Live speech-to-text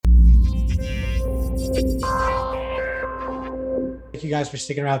Thank you guys for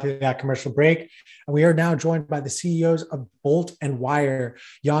sticking around through that commercial break. And we are now joined by the CEOs of Bolt and Wire,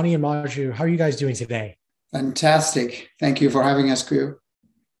 Yanni and Maju. How are you guys doing today? Fantastic. Thank you for having us, Q.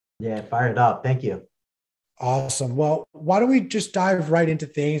 Yeah, fired up. Thank you. Awesome. Well, why don't we just dive right into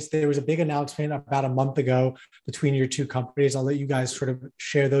things? There was a big announcement about a month ago between your two companies. I'll let you guys sort of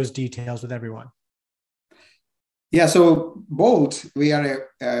share those details with everyone. Yeah, so Bolt, we are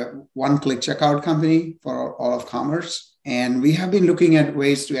a one-click checkout company for all of commerce, and we have been looking at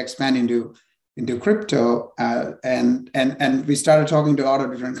ways to expand into crypto, and we started talking to a lot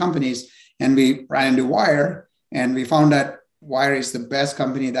of different companies, and we ran into Wire, and we found that Wire is the best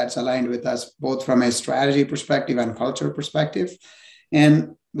company that's aligned with us, both from a strategy perspective and culture perspective.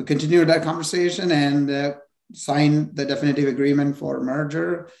 And we continued that conversation and signed the definitive agreement for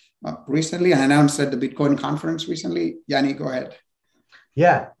merger recently, and announced at the Bitcoin conference recently. Yanni, go ahead.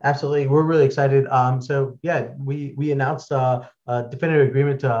 Yeah, absolutely. We're really excited. So yeah, we announced a definitive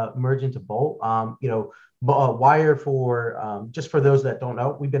agreement to merge into Bolt. Wire, for just for those that don't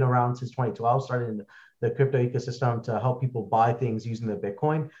know, we've been around since 2012, started in the crypto ecosystem to help people buy things using the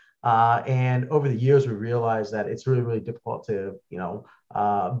Bitcoin. And over the years, we realized that it's really, really difficult to,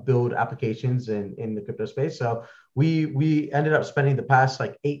 build applications in the crypto space. So we ended up spending the past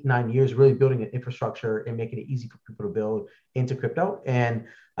like 8-9 years really building an infrastructure and making it easy for people to build into crypto. And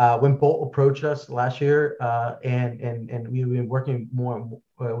when Bolt approached us last year, and we've been working more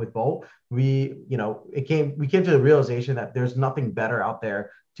with Bolt, we came to the realization that there's nothing better out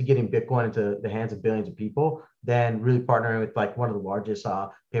there to getting Bitcoin into the hands of billions of people than really partnering with like one of the largest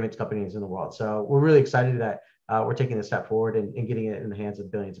payments companies in the world. So we're really excited that we're taking this step forward and getting it in the hands of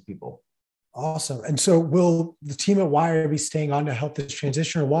billions of people. Awesome. And so will the team at Wire be staying on to help this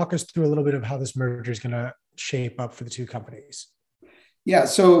transition, or walk us through a little bit of how this merger is going to shape up for the two companies? Yeah,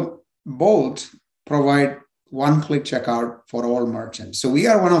 so Bolt provide one-click checkout for all merchants. So we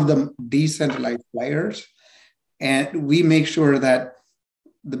are one of the decentralized players, and we make sure that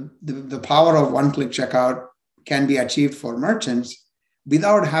the power of one-click checkout can be achieved for merchants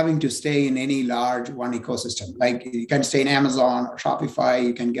without having to stay in any large one ecosystem. Like you can stay in Amazon or Shopify,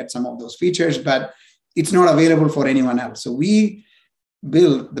 you can get some of those features, but it's not available for anyone else. So we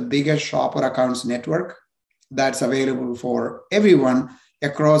build the biggest shopper accounts network that's available for everyone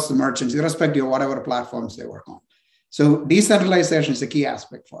across the merchants, irrespective of whatever platforms they work on. So decentralization is a key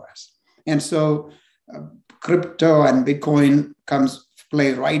aspect for us. And so crypto and Bitcoin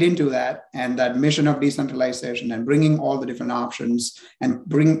play right into that, and that mission of decentralization and bringing all the different options and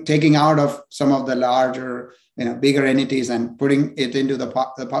taking out of some of the larger, bigger entities and putting it into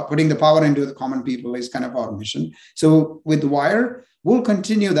putting the power into the common people is kind of our mission. So with Wire, we'll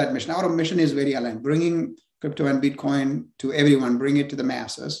continue that mission. Our mission is very aligned, bringing crypto and Bitcoin to everyone, bring it to the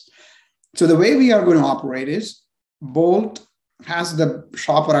masses. So the way we are going to operate is Bolt has the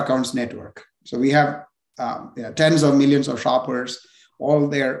shopper accounts network. So we have tens of millions of shoppers, all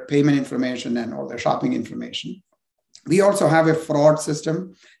their payment information and all their shopping information. We also have a fraud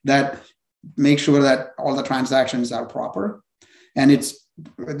system that makes sure that all the transactions are proper. And it's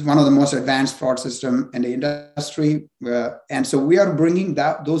one of the most advanced fraud system in the industry. And so we are bringing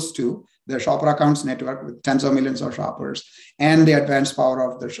those two, the shopper accounts network with tens of millions of shoppers and the advanced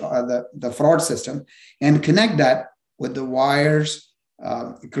power of the fraud system, and connect that with the Wire's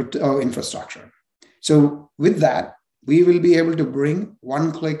crypto infrastructure. So with that, we will be able to bring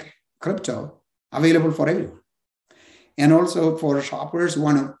one-click crypto available for everyone. And also for shoppers who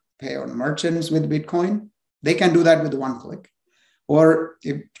want to pay on merchants with Bitcoin, they can do that with one click. Or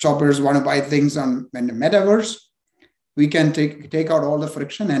if shoppers want to buy things in the metaverse, we can take out all the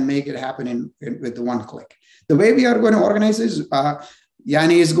friction and make it happen with the one click. The way we are going to organize is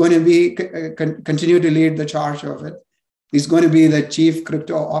Yanni is going to be continue to lead the charge of it. He's going to be the chief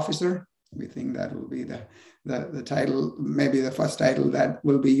crypto officer. We think that will be the title, maybe the first title that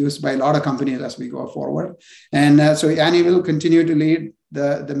will be used by a lot of companies as we go forward. And so Yanni will continue to lead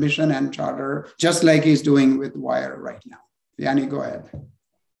the mission and charter, just like he's doing with Wire right now. Yanni, go ahead.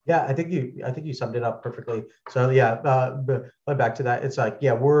 Yeah, I think you summed it up perfectly. So yeah, but back to that, it's like,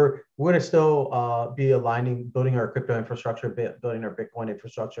 yeah, we're going to still be aligning, building our crypto infrastructure, building our Bitcoin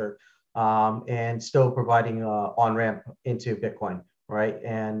infrastructure, and still providing on-ramp into Bitcoin, right?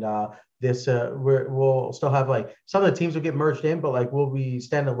 And we'll still have like some of the teams will get merged in, but like we'll be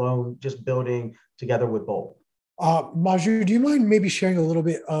standalone, just building together with Bolt. Maju, do you mind maybe sharing a little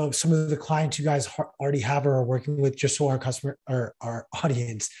bit of some of the clients you guys already have or are working with, just so our customer or our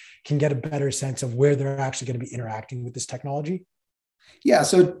audience can get a better sense of where they're actually going to be interacting with this technology? Yeah,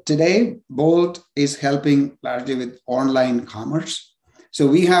 so today Bolt is helping largely with online commerce. So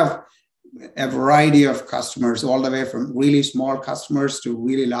we have a variety of customers, all the way from really small customers to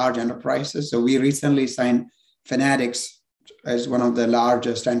really large enterprises. So we recently signed Fanatics as one of the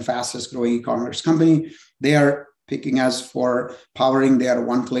largest and fastest growing e-commerce company. They are picking us for powering their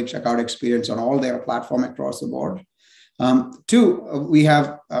one-click checkout experience on all their platform across the board. Two, we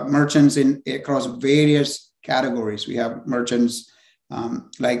have merchants across various categories. We have merchants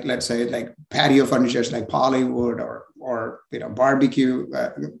like, let's say, like patio furnitures like Pollywood, or barbecue,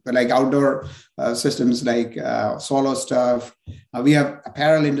 like outdoor systems like Solo Stuff. We have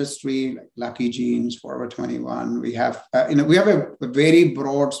apparel industry like Lucky Jeans, Forever 21. We have a very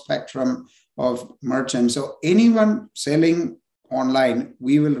broad spectrum of merchants. So anyone selling online,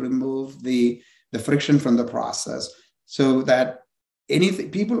 we will remove the friction from the process, so that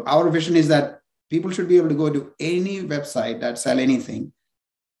our vision is that people should be able to go to any website that sell anything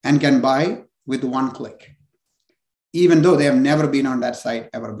and can buy with one click, even though they have never been on that site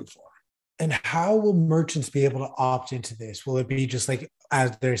ever before. And how will merchants be able to opt into this? Will it be just like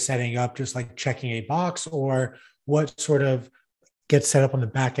as they're setting up, just like checking a box, or what sort of gets set up on the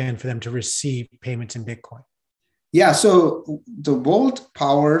back end for them to receive payments in Bitcoin? Yeah, so the Bolt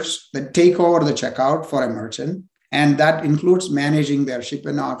powers that take over the checkout for a merchant, and that includes managing their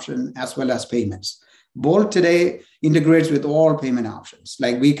shipment option as well as payments. Bolt today integrates with all payment options.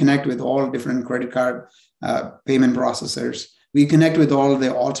 Like we connect with all different credit card payment processors. We connect with all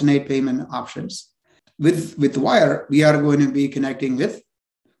the alternate payment options. With Wire, we are going to be connecting with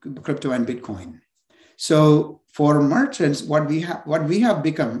crypto and Bitcoin. So for merchants, what we have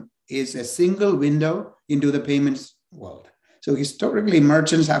become is a single window into the payments world. So historically,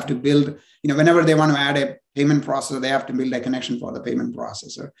 merchants have to build, whenever they want to add a payment processor, they have to build a connection for the payment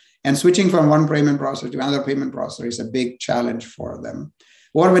processor. And switching from one payment processor to another payment processor is a big challenge for them.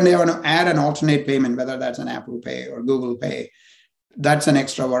 Or when they want to add an alternate payment, whether that's an Apple Pay or Google Pay, that's an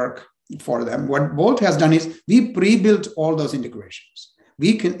extra work for them. What Bolt has done is we pre-built all those integrations.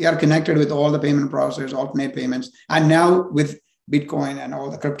 We are connected with all the payment processors, alternate payments, and now with Bitcoin and all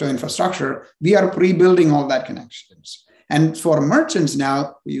the crypto infrastructure, we are pre-building all that connections. And for merchants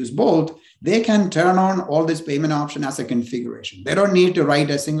now who use Bolt, they can turn on all this payment option as a configuration. They don't need to write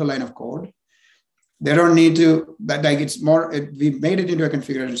a single line of code. They don't need to, we've made it into a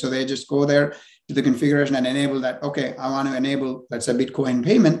configuration. So they just go there to the configuration and enable that. Okay, I want to enable, let's say, Bitcoin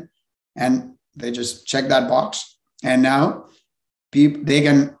payment. And they just check that box. And now they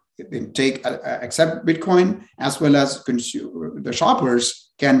can accept Bitcoin, as well as the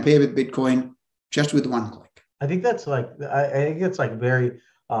shoppers can pay with Bitcoin just with one click. I think that's very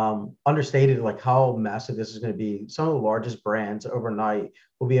understated, like how massive this is going to be. Some of the largest brands overnight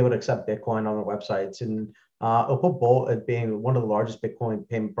will be able to accept Bitcoin on their websites, and it'll put Bolt as being one of the largest Bitcoin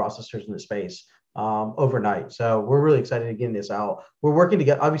payment processors in the space overnight. So we're really excited to get this out. We're working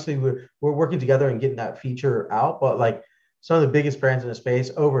together. Obviously, we're working together and getting that feature out, but like some of the biggest brands in the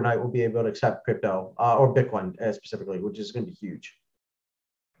space overnight will be able to accept crypto or Bitcoin specifically, which is going to be huge.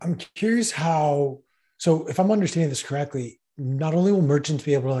 I'm curious so if I'm understanding this correctly, not only will merchants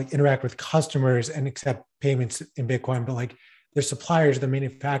be able to interact with customers and accept payments in Bitcoin, but like their suppliers, the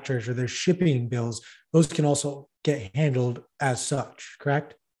manufacturers, or their shipping bills, those can also get handled as such,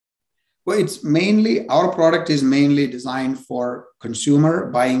 correct? Well, our product is mainly designed for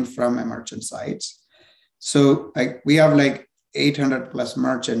consumer buying from a merchant sites. So we have 800 plus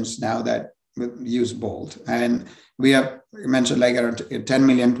merchants now that use Bolt. And we have mentioned around 10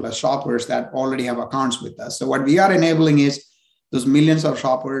 million plus shoppers that already have accounts with us. So what we are enabling is those millions of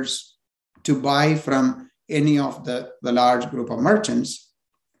shoppers to buy from any of the large group of merchants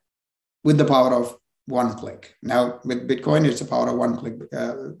with the power of one click. Now with Bitcoin, it's the power of one click.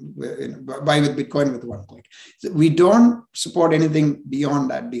 Buy with Bitcoin with one click. So we don't support anything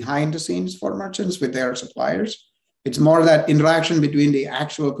beyond that behind the scenes for merchants with their suppliers. It's more that interaction between the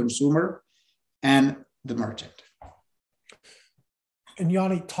actual consumer and the merchant. And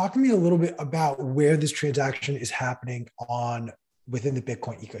Yanni, talk to me a little bit about where this transaction is happening within the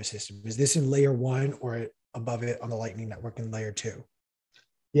Bitcoin ecosystem. Is this in layer 1 or above it on the Lightning Network in layer 2?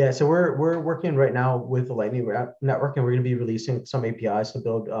 Yeah, so we're working right now with the Lightning Network, and we're going to be releasing some APIs to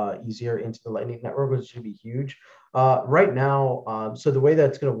build easier into the Lightning Network, which is going to be huge. Right now, so the way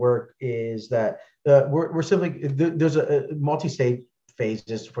that's going to work is that we're simply, there's a multi-stage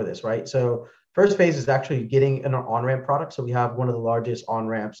phases for this, right? So first phase is actually getting an on-ramp product. So we have one of the largest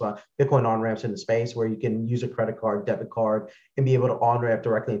on-ramps, Bitcoin on-ramps in the space, where you can use a credit card, debit card, and be able to on-ramp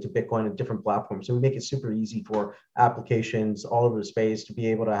directly into Bitcoin and different platforms. So we make it super easy for applications all over the space to be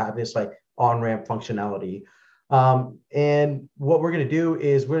able to have this on-ramp functionality. And what we're going to do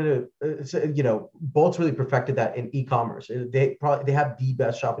is we're going to, Bolt's really perfected that in e-commerce. They have the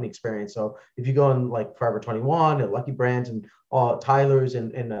best shopping experience. So if you go on like Forever 21 and Lucky Brands and Tyler's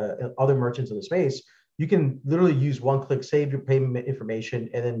and other merchants in the space, you can literally use one click, save your payment information,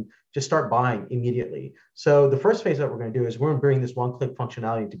 and then just start buying immediately. So the first phase that we're going to do is we're going to bring this one click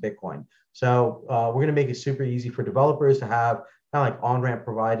functionality to Bitcoin. So we're going to make it super easy for developers to have kind of like on-ramp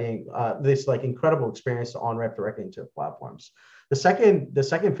providing this like incredible experience to on-ramp directly into platforms. The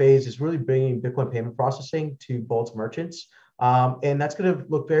second phase is really bringing Bitcoin payment processing to Bolt's merchants. And that's going to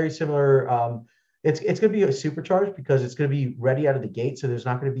look very similar. It's going to be a supercharged because it's going to be ready out of the gate. So there's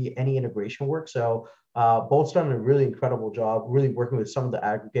not going to be any integration work. So Bolt's done a really incredible job, really working with some of the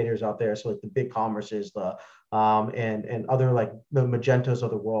aggregators out there. So like the BigCommerces, and other like the Magentos of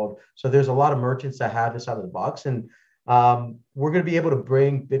the world. So there's a lot of merchants that have this out of the box. And we're going to be able to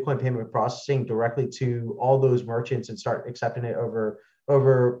bring Bitcoin payment processing directly to all those merchants and start accepting it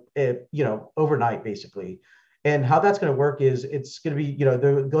overnight, basically. And how that's going to work is it's going to be,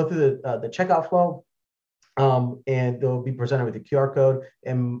 they'll go through the checkout flow, and they'll be presented with a QR code,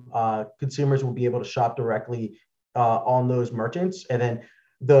 and consumers will be able to shop directly on those merchants. And then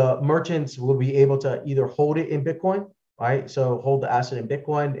the merchants will be able to either hold it in Bitcoin, right? So hold the asset in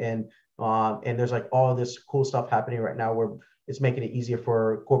Bitcoin, and there's like all this cool stuff happening right now where it's making it easier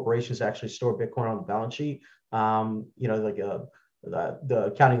for corporations to actually store Bitcoin on the balance sheet. The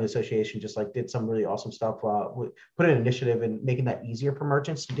accounting association just like did some really awesome stuff, put an initiative in making that easier for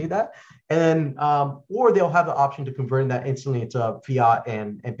merchants to do that. And or they'll have the option to converting that instantly into fiat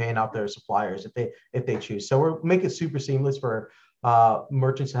and paying out their suppliers if they choose. So we're making it super seamless for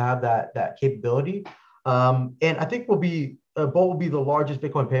merchants to have that capability. And I think Bolt will be the largest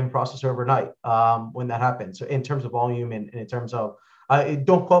Bitcoin payment processor overnight when that happens. So in terms of volume and in terms of,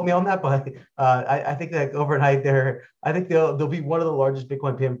 don't quote me on that, but I think that overnight they'll be one of the largest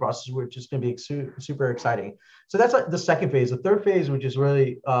Bitcoin payment processors, which is going to be super exciting. So that's like the second phase. The third phase, which is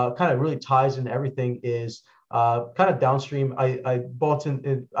really kind of really ties in everything, is kind of downstream. I Bolt's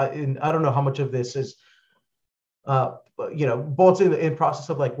in I don't know how much of this is. Bolt's in process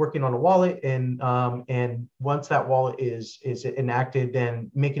of like working on a wallet, and once that wallet is enacted, then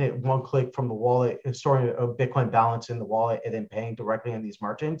making it one click from the wallet, storing a Bitcoin balance in the wallet, and then paying directly on these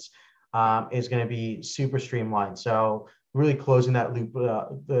merchants is going to be super streamlined. So really closing that loop,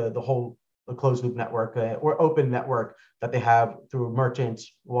 the whole closed loop network or open network that they have through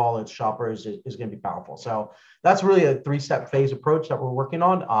merchants, wallets, shoppers is going to be powerful. So that's really a 3-step phase approach that we're working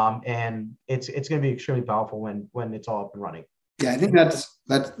on, and it's going to be extremely powerful when it's all up and running. Yeah, I think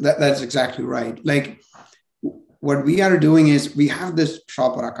that's exactly right. Like what we are doing is we have this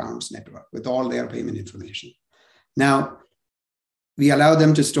shopper accounts network with all their payment information. Now we allow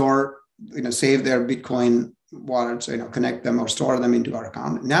them to store, save their Bitcoin wallets, connect them or store them into our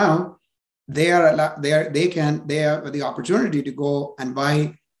account. Now they have the opportunity to go and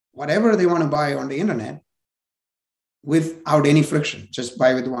buy whatever they want to buy on the internet without any friction, just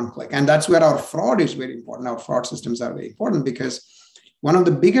buy with one click. And that's where our fraud is very important. Our fraud systems are very important because one of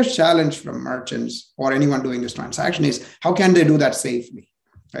the biggest challenge from merchants or anyone doing this transaction is how can they do that safely,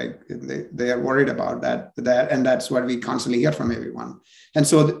 right? They are worried about that, and that's what we constantly hear from everyone. And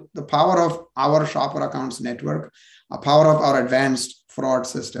so the power of our shopper accounts network, the power of our advanced fraud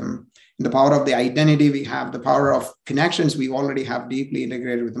system, the power of the identity we have, the power of connections we already have deeply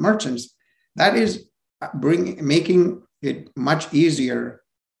integrated with the merchants, that is making it much easier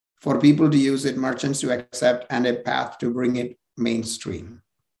for people to use it, merchants to accept, and a path to bring it mainstream.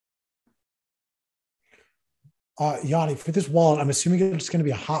 Yanni, for this wallet, I'm assuming it's going to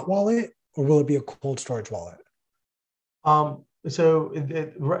be a hot wallet, or will it be a cold storage wallet? So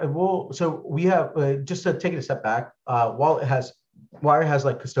we have just to take it a step back. Wire has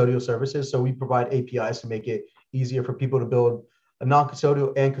like custodial services, so we provide APIs to make it easier for people to build a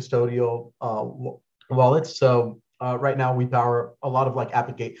non-custodial and custodial wallets. So right now we power a lot of like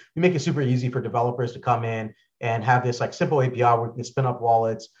application. We make it super easy for developers to come in and have this like simple API where we can spin up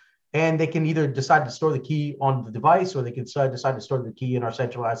wallets, and they can either decide to store the key on the device, or they can decide to store the key in our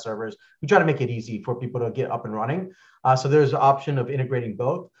centralized servers. We try to make it easy for people to get up and running. So there's an option of integrating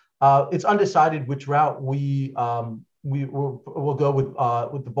both. It's undecided which route we'll go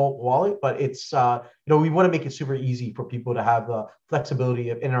with the Bolt wallet, but it's we want to make it super easy for people to have the flexibility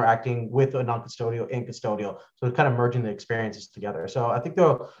of interacting with a non-custodial and custodial, so kind of merging the experiences together. So I think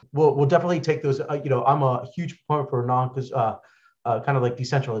we'll definitely take those. I'm a huge proponent for kind of like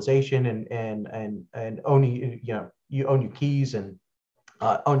decentralization and owning, you own your keys and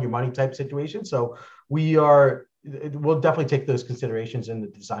own your money type situation. So we'll definitely take those considerations in the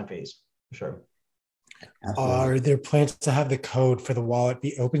design phase for sure. Absolutely. Are there plans to have the code for the wallet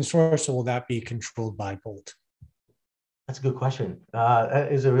be open source, or will that be controlled by Bolt? That's a good question.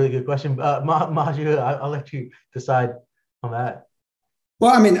 That is a really good question. Maju, I'll let you decide on that.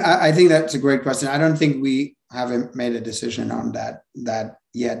 Well, I mean, I think that's a great question. I don't think we haven't made a decision on that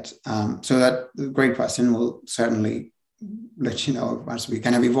yet. So that great question. We'll certainly let you know once we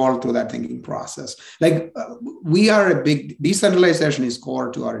kind of evolve through that thinking process. Like we are a big decentralization is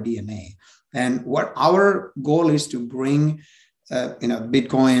core to our DNA, and what our goal is to bring,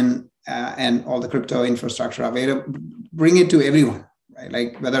 Bitcoin and all the crypto infrastructure available, bring it to everyone, right?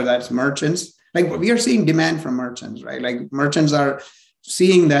 Like whether that's merchants, like we are seeing demand from merchants, right? Like merchants are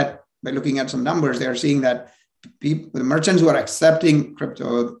seeing that by looking at some numbers, they are seeing that the merchants who are accepting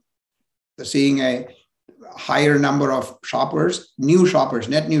crypto, they're seeing a higher number of shoppers,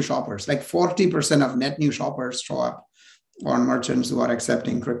 net new shoppers, like 40% of net new shoppers show up on merchants who are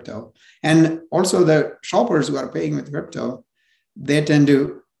accepting crypto. And also the shoppers who are paying with crypto, they tend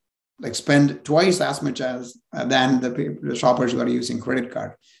to like spend twice as much as than the shoppers who are using credit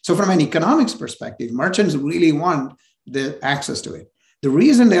card. So from an economics perspective, merchants really want the access to it. The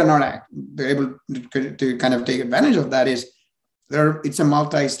reason they're able to kind of take advantage of that is it's a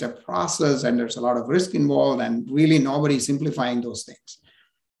multi-step process and there's a lot of risk involved, and really nobody's simplifying those things.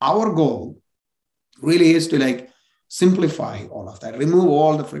 Our goal really is to like simplify all of that, remove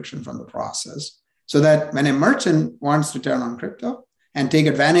all the friction from the process, so that when a merchant wants to turn on crypto and take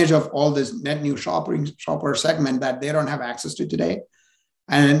advantage of all this net new shopper segment that they don't have access to today,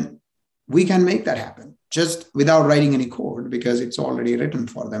 and we can make that happen just without writing any code because it's already written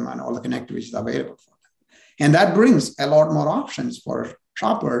for them and all the connectivity is available for them. And that brings a lot more options for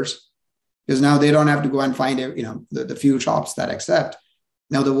shoppers because now they don't have to go and find the few shops that accept.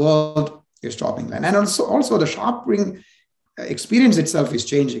 Now the world is shopping land. And also the shopping experience itself is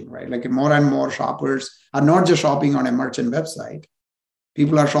changing, right? Like more and more shoppers are not just shopping on a merchant website.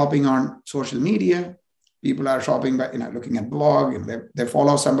 People are shopping on social media. People are shopping by looking at blog, and they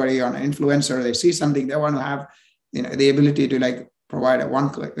follow somebody on an influencer. They see something they want to have, the ability to like provide a one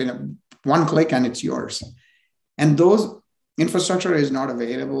click, and it's yours. And those infrastructure is not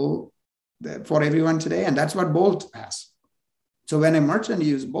available for everyone today, and that's what Bolt has. So when a merchant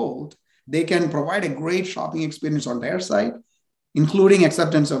uses Bolt, they can provide a great shopping experience on their site, including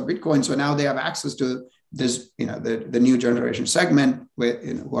acceptance of Bitcoin. So now they have access to this, the new generation segment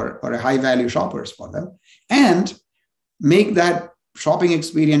who are high value shoppers for them, and make that shopping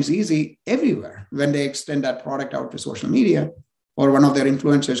experience easy everywhere when they extend that product out to social media or one of their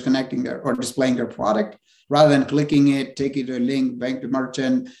influencers connecting or displaying their product, rather than clicking it, take it to a link, bank to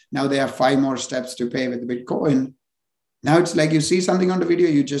merchant. Now they have 5 more steps to pay with Bitcoin. Now it's like you see something on the video,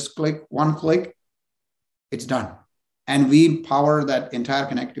 you just click one click, it's done. And we power that entire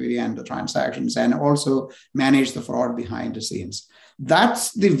connectivity and the transactions and also manage the fraud behind the scenes.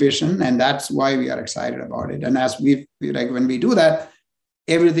 That's the vision. And that's why we are excited about it. And as when we do that,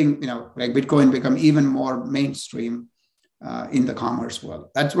 everything, like Bitcoin become even more mainstream in the commerce world.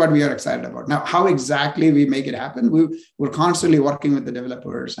 That's what we are excited about. Now, how exactly we make it happen? We're constantly working with the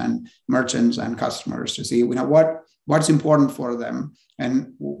developers and merchants and customers to see, what's important for them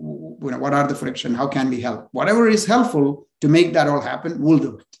and what are the friction, how can we help? Whatever is helpful to make that all happen, we'll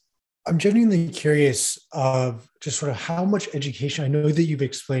do it. I'm genuinely curious of just sort of how much education. I know that you've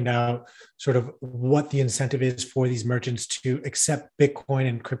explained out sort of what the incentive is for these merchants to accept Bitcoin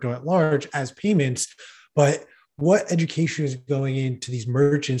and crypto at large as payments, but what education is going into these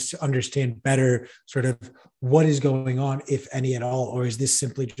merchants to understand better sort of what is going on, if any at all? Or is this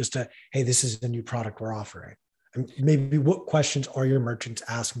simply just hey, this is a new product we're offering? And maybe what questions are your merchants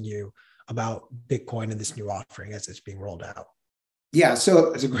asking you about Bitcoin and this new offering as it's being rolled out? Yeah,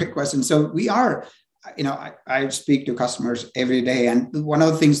 so it's a great question. So we are, I speak to customers every day. And one of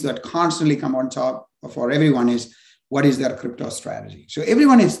the things that constantly come on top for everyone is, what is their crypto strategy? So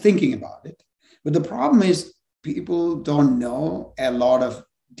everyone is thinking about it. But the problem is people don't know a lot of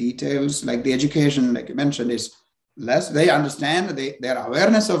details. Like the education, like you mentioned, is less. They understand their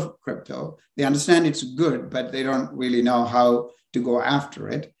awareness of crypto. They understand it's good, but they don't really know how to go after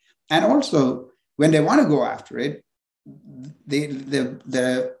it. And also, when they want to go after it,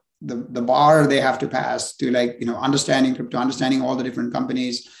 the bar they have to pass to understanding crypto, understanding all the different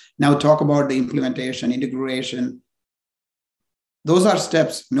companies. Now talk about the implementation, integration. Those are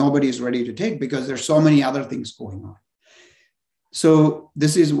steps nobody is ready to take because there's so many other things going on. So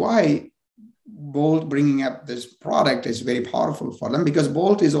this is why Bolt bringing up this product is very powerful for them, because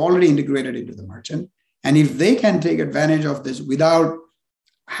Bolt is already integrated into the merchant. And if they can take advantage of this without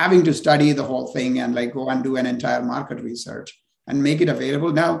having to study the whole thing and go and do an entire market research and make it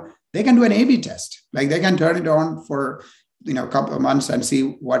available. Now, they can do an A/B test. Like they can turn it on for a couple of months and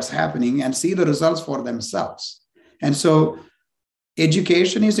see what's happening and see the results for themselves. And so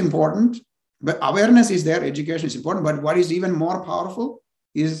education is important, but awareness is there. Education is important. But what is even more powerful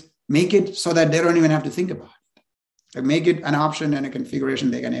is make it so that they don't even have to think about it. Like make it an option and a configuration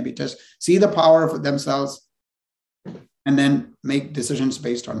they can A/B test, see the power for themselves, and then make decisions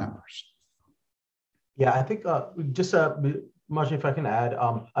based on numbers. Yeah, I think just Maj, if I can add,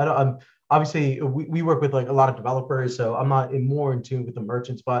 obviously we work with like a lot of developers, so I'm not more in tune with the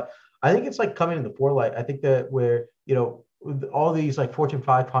merchants, but I think it's like coming in the forelight. I think that where, all these like Fortune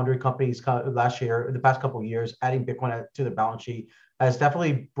 500 companies last year, the past couple of years, adding Bitcoin to the balance sheet has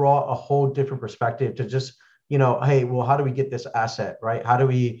definitely brought a whole different perspective to just, hey, well, how do we get this asset, right? How do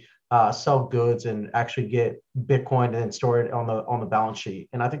we sell goods and actually get Bitcoin and then store it on the balance sheet?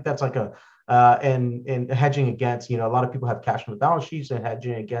 And I think that's like and hedging against, a lot of people have cash on the balance sheets and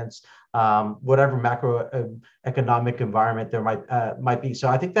hedging against whatever macroeconomic environment there might be. So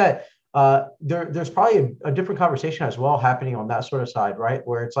I think that there's probably a different conversation as well happening on that sort of side, right?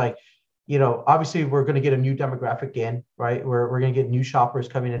 Where it's like, obviously we're going to get a new demographic in, right? We're going to get new shoppers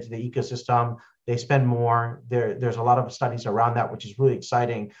coming into the ecosystem. They spend more. There's a lot of studies around that, which is really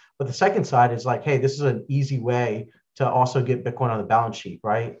exciting. But the second side is like, hey, this is an easy way to also get Bitcoin on the balance sheet,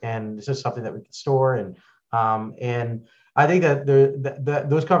 right? And this is something that we can store. And I think that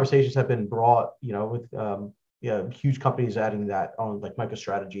those conversations have been brought, with huge companies adding that on, like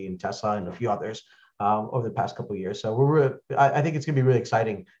MicroStrategy and Tesla and a few others over the past couple of years. So I think it's going to be really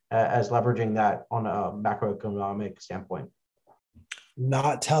exciting as leveraging that on a macroeconomic standpoint.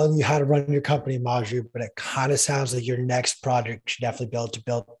 Not telling you how to run your company, Maju, but it kind of sounds like your next project should definitely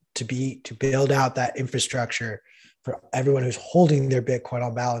build out that infrastructure for everyone who's holding their Bitcoin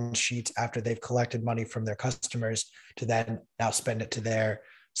on balance sheets after they've collected money from their customers to then now spend it to their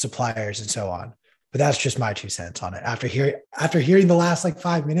suppliers and so on. But that's just my 2 cents on it. After hearing the last like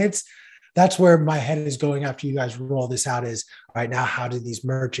 5 minutes, that's where my head is going after you guys roll this out is, all right, now how do these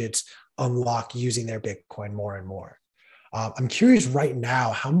merchants unlock using their Bitcoin more and more? I'm curious right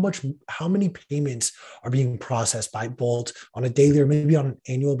now, how many payments are being processed by Bolt on a daily or maybe on an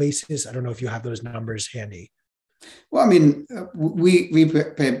annual basis? I don't know if you have those numbers handy. Well, I mean, we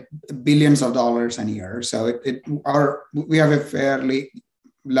pay billions of dollars a year. So we have a fairly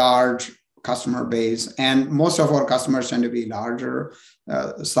large customer base, and most of our customers tend to be larger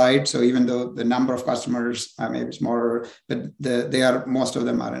sites. So even though the number of customers may be smaller, but most of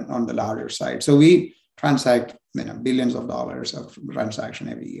them are on the larger side. So we transact billions of dollars of transaction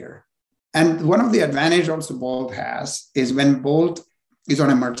every year. And one of the advantage also Bolt has is when Bolt is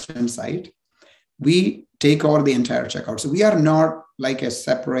on a merchant site, we take over the entire checkout. So we are not like a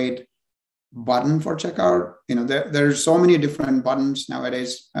separate button for checkout. There's so many different buttons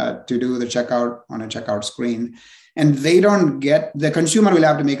nowadays to do the checkout on a checkout screen. And the consumer will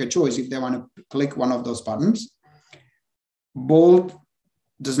have to make a choice if they want to click one of those buttons. Bolt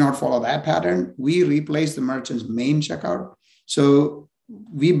does not follow that pattern. We replace the merchant's main checkout. So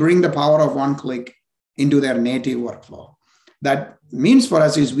we bring the power of one click into their native workflow. That means for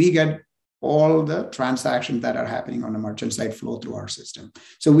us is we get all the transactions that are happening on the merchant side flow through our system.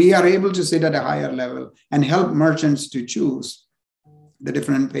 So we are able to sit at a higher level and help merchants to choose the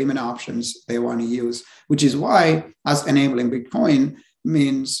different payment options they want to use, which is why us enabling Bitcoin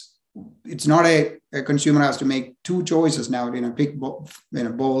means it's not a consumer has to make 2 choices now, pick Bolt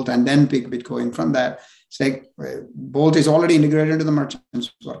and then pick Bitcoin from that. It's like Bolt is already integrated into the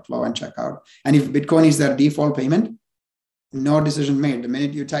merchant's workflow and checkout. And if Bitcoin is their default payment, no decision made. The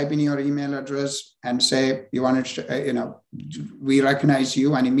minute you type in your email address and say you want to, we recognize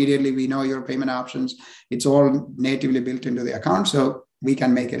you, and immediately we know your payment options. It's all natively built into the account, so we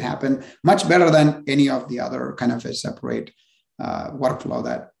can make it happen much better than any of the other kind of a separate workflow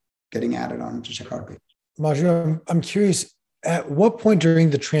that getting added on to checkout page. Maju, I'm curious, at what point during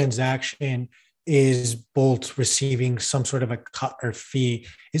the transaction is Bolt receiving some sort of a cut or fee?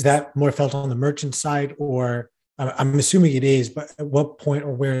 Is that more felt on the merchant side, or I'm assuming it is, but at what point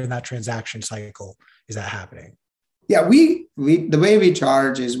or where in that transaction cycle is that happening? Yeah, the way we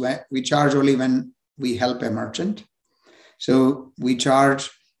charge is we charge only when we help a merchant. So we charge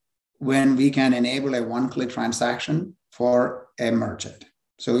when we can enable a one-click transaction for a merchant.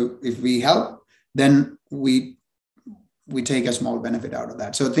 So if we help, then we take a small benefit out of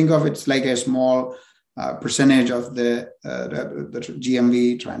that. So think of it like a small percentage of the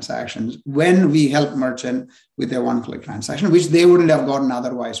GMV transactions when we help merchant with a one-click transaction, which they wouldn't have gotten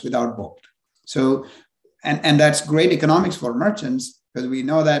otherwise without Bolt. So, and that's great economics for merchants, because we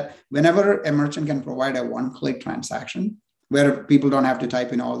know that whenever a merchant can provide a one-click transaction, where people don't have to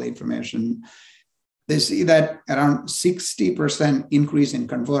type in all the information, they see that around 60% increase in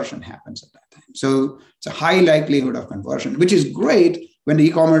conversion happens at that time. So it's a high likelihood of conversion, which is great when the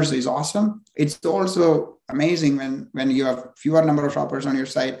e-commerce is awesome. It's also amazing when you have fewer number of shoppers on your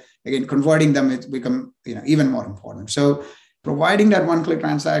site. Again, converting them, it's become even more important. So providing that one-click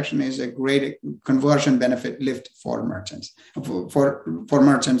transaction is a great conversion benefit lift for merchants, for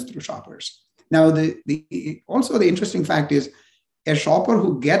merchants through shoppers. Now, also the interesting fact is a shopper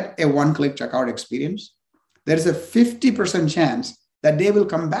who get a one-click checkout experience, there is a 50% chance that they will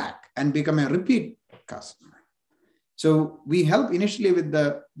come back and become a repeat customer. So we help initially with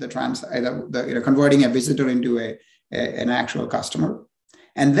the converting a visitor into an actual customer.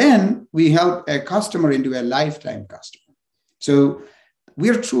 And then we help a customer into a lifetime customer. So we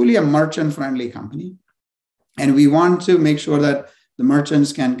are truly a merchant-friendly company. And we want to make sure that the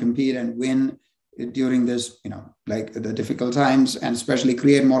merchants can compete and win during this, like the difficult times, and especially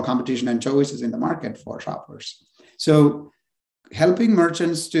create more competition and choices in the market for shoppers. So helping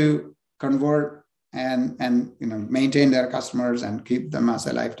merchants to convert and maintain their customers and keep them as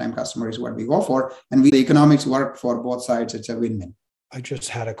a lifetime customer is what we go for. And the economics work for both sides. It's a win-win. I just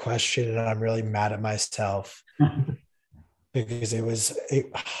had a question and I'm really mad at myself because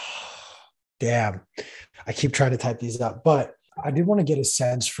damn, I keep trying to type these up, but I did want to get a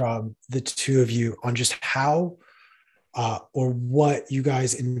sense from the two of you on just how or what you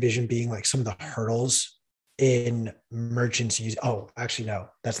guys envision being like some of the hurdles in merchants use. Oh, actually, no,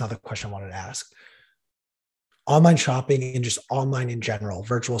 that's not the question I wanted to ask. Online shopping and just online in general,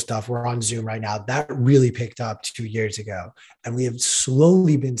 virtual stuff. We're on Zoom right now. That really picked up 2 years ago. And we have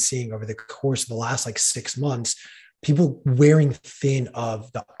slowly been seeing over the course of the last 6 months, people wearing thin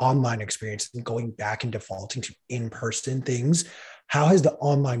of the online experience and going back and defaulting to in-person things. How has the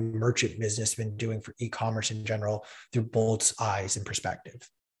online merchant business been doing for e-commerce in general through Bolt's eyes and perspective?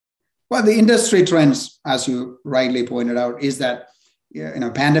 Well, the industry trends, as you rightly pointed out, is that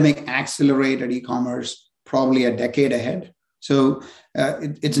pandemic accelerated e-commerce probably a decade ahead. So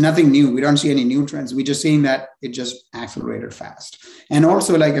it's nothing new. We don't see any new trends. We're just seeing that it just accelerated fast. And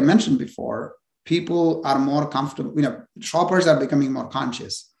also, like I mentioned before, people are more comfortable, shoppers are becoming more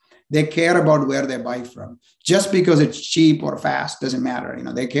conscious. They care about where they buy from. Just because it's cheap or fast doesn't matter.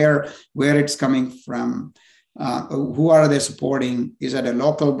 They care where it's coming from. Who are they supporting? Is it a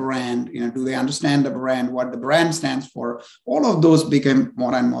local brand? Do they understand the brand, what the brand stands for? All of those become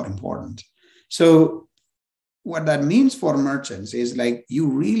more and more important. So what that means for merchants is you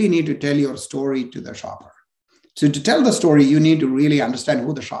really need to tell your story to the shopper. So to tell the story, you need to really understand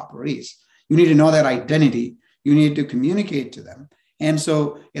who the shopper is. You need to know their identity. You need to communicate to them. And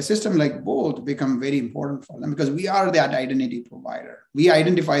so a system like Bolt become very important for them because we are that identity provider. We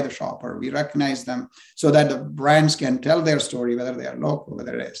identify the shopper. We recognize them so that the brands can tell their story, whether they are local,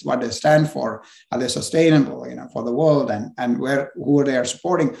 whether it's what they stand for, are they sustainable, for the world, and who they are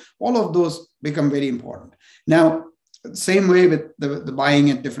supporting. All of those become very important. Now, same way with the buying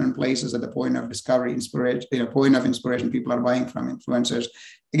at different places at the point of discovery, inspiration, point of inspiration, people are buying from influencers.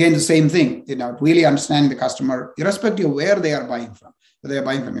 Again, the same thing, really understanding the customer, irrespective of where they are buying from, whether they're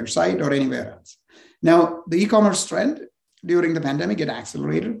buying from your site or anywhere else. Now, the e-commerce trend during the pandemic, it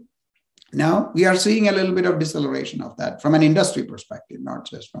accelerated. Now, we are seeing a little bit of deceleration of that from an industry perspective, not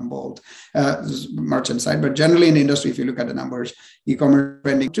just from Bolt merchant side, but generally in the industry, if you look at the numbers, e-commerce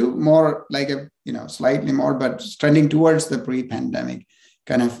trending to more slightly more, but trending towards the pre-pandemic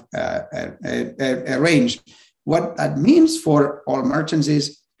kind of a range. What that means for all merchants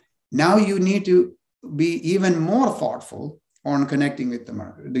is now you need to be even more thoughtful on connecting with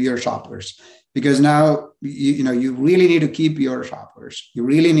your shoppers, because now you really need to keep your shoppers. You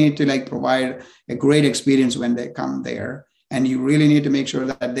really need to provide a great experience when they come there, and you really need to make sure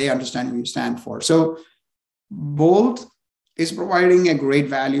that they understand who you stand for. So Bolt is providing a great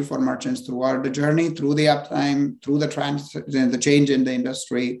value for merchants throughout the journey, through the uptime, through the change in the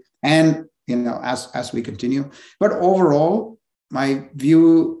industry, and as we continue. But overall, my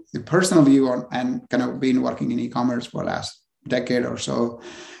view, the personal view on, and kind of been working in e-commerce for the last decade or so,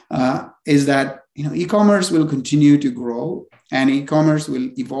 is that e-commerce will continue to grow and e-commerce will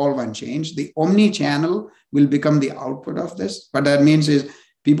evolve and change. The omni-channel will become the output of this. What that means is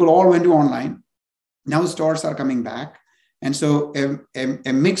people all went to online. Now stores are coming back. And so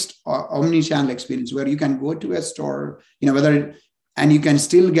a mixed omni-channel experience where you can go to a store, and you can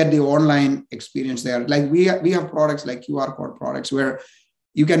still get the online experience there. Like we have products like QR code products where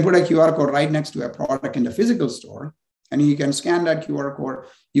you can put a QR code right next to a product in the physical store, and you can scan that QR code.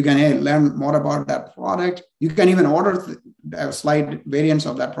 You can learn more about that product. You can even order slight variants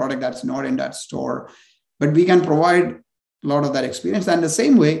of that product that's not in that store. But we can provide a lot of that experience. And the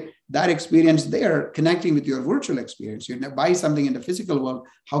same way, that experience there, connecting with your virtual experience. You buy something in the physical world,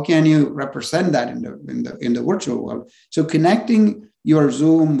 how can you represent that in the virtual world? So connecting your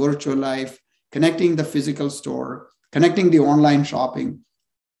Zoom virtual life, connecting the physical store, connecting the online shopping.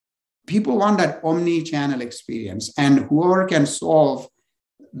 People want that omni-channel experience, and whoever can solve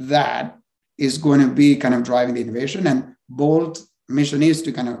that is going to be kind of driving the innovation. And Bolt mission is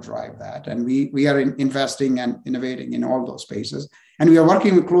to kind of drive that. And we are investing and innovating in all those spaces. And we are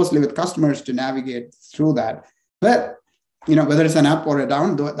working closely with customers to navigate through that. But, whether it's an up or a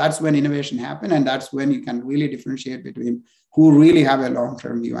down, that's when innovation happens. And that's when you can really differentiate between who really have a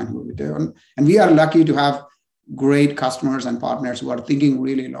long-term view and who we don't. And we are lucky to have great customers and partners who are thinking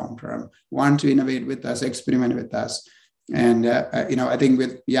really long-term, want to innovate with us, experiment with us. And, I think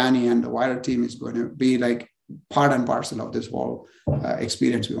with Yanni and the Wire team is going to be like part and parcel of this whole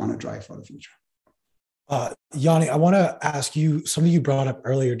experience we want to drive for the future. Yanni, I want to ask you something you brought up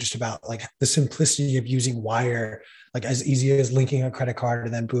earlier, just about like the simplicity of using Wire, like as easy as linking a credit card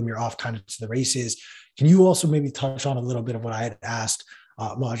and then boom, you're off kind of to the races. Can you also maybe touch on a little bit of what I had asked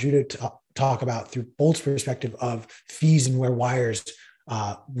Maju to talk about through Bolt's perspective of fees and where Wire's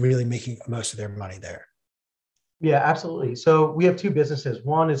really making most of their money there? Yeah, absolutely. So we have two businesses.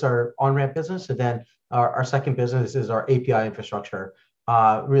 One is our on-ramp business, and then our second business is our API infrastructure,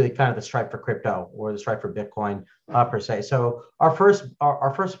 really kind of the Stripe for crypto or the Stripe for Bitcoin per se. So our first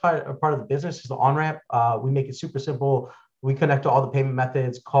part of the business is the on-ramp. We make it super simple. We connect to all the payment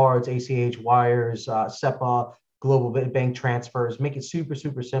methods, cards, ACH, wires, SEPA, global bank transfers, make it super,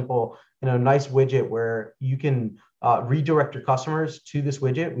 super simple. Nice widget where you can redirect your customers to this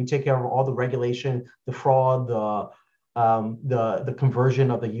widget. We take care of all the regulation, the fraud, the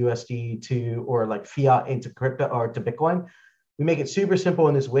conversion of the USD to, or like fiat into crypto or to Bitcoin. We make it super simple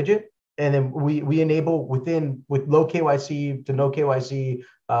in this widget. And then we enable with low KYC to no KYC,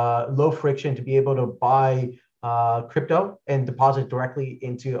 low friction to be able to buy crypto and deposit directly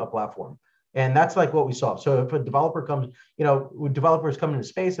into a platform. And that's like what we saw. So if a developer comes, developers come into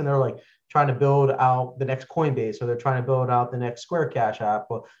space and they're like trying to build out the next Coinbase, or they're trying to build out the next Square Cash app.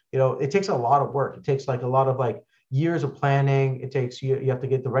 Well, it takes a lot of work. It takes like a lot of like years of planning. It takes you have to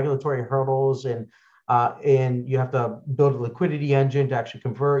get the regulatory hurdles, and you have to build a liquidity engine to actually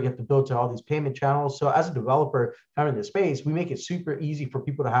convert. You have to build to all these payment channels. So as a developer kind of in the space, we make it super easy for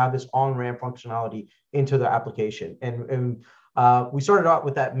people to have this on-ramp functionality into their application. And we started out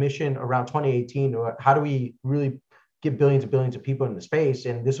with that mission around 2018. How do we really get billions and billions of people into space?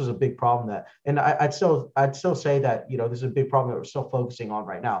 And this was a big problem I'd still say that, this is a big problem that we're still focusing on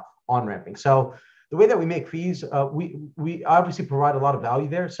right now, on ramping. So the way that we make fees, we obviously provide a lot of value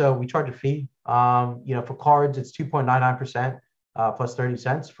there. So we charge a fee. For cards, it's 2.99% plus 30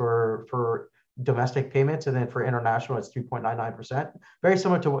 cents for domestic payments, and then for international, it's 3.99%. Very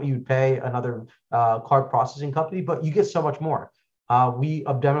similar to what you'd pay another card processing company, but you get so much more. We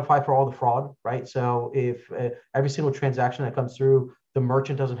indemnify for all the fraud, right? So if every single transaction that comes through, the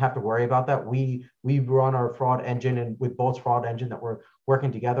merchant doesn't have to worry about that. We run our fraud engine, and with Bolt's fraud engine that we're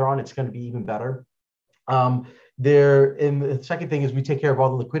working together on, it's going to be even better. And the second thing is we take care of all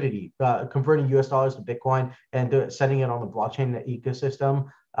the liquidity, converting US dollars to Bitcoin and sending it on the blockchain ecosystem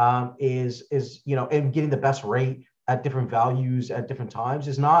is and getting the best rate at different values at different times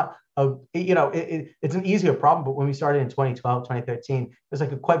is not it's an easier problem. But when we started in 2012, 2013, it was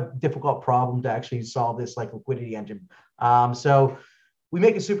like a quite difficult problem to actually solve this like liquidity engine. So we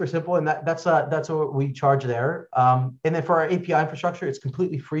make it super simple, and that's what we charge there. And then for our API infrastructure, it's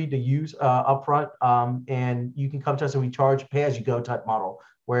completely free to use upfront, and you can come to us and we charge pay-as-you-go type model,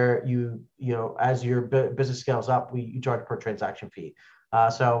 where as your business scales up, you charge per transaction fee.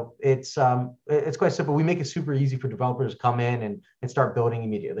 So it's quite simple. We make it super easy for developers to come in and start building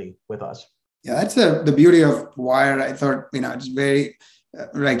immediately with us. Yeah, that's the beauty of Wire. I thought it's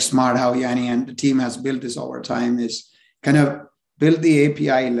very smart how Yanni and the team has built this over time, is kind of build the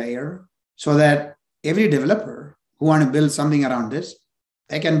API layer so that every developer who want to build something around this,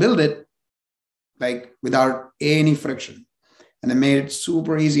 they can build it like without any friction. And they made it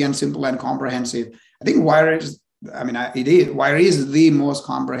super easy and simple and comprehensive. I think Wire is the most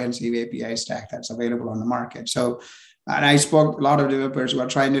comprehensive API stack that's available on the market. So, and I spoke to a lot of developers who are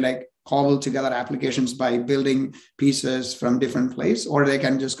trying to cobble together applications by building pieces from different places, or they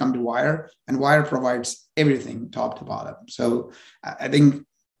can just come to Wire, and Wire provides everything top to bottom. So I think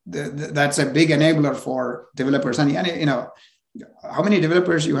that's a big enabler for developers. And how many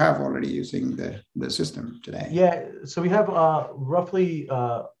developers you have already using the system today? Yeah, so we have roughly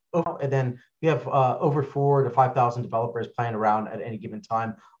And then we have over 4,000 to 5,000 developers playing around at any given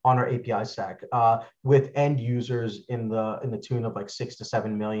time on our API stack, with end users in the tune of like 6 to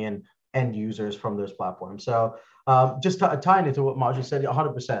 7 million end users from those platforms. So just tying into what Maj said,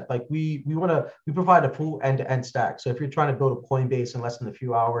 100%. Like we provide a full end-to-end stack. So if you're trying to build a Coinbase in less than a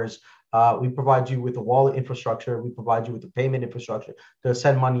few hours, we provide you with the wallet infrastructure. We provide you with the payment infrastructure to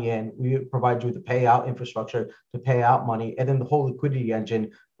send money in. We provide you with the payout infrastructure to pay out money, and then the whole liquidity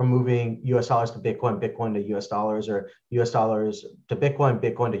engine from moving US dollars to Bitcoin, Bitcoin to US dollars, or US dollars to Bitcoin,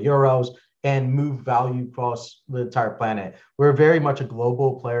 Bitcoin to euros, and move value across the entire planet. We're very much a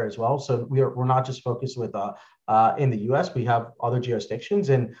global player as well. So we're not just focused with in the US, we have other jurisdictions,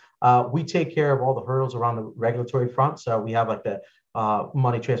 and we take care of all the hurdles around the regulatory front. So we have like the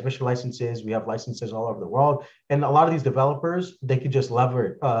money transmission licenses. We have licenses all over the world. And a lot of these developers, they could just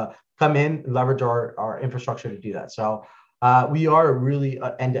come in, leverage our infrastructure to do that. So we are a really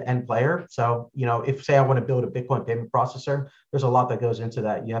end-to-end player. So, if say I want to build a Bitcoin payment processor, there's a lot that goes into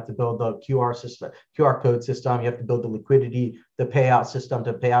that. You have to build the QR code system. You have to build the liquidity, the payout system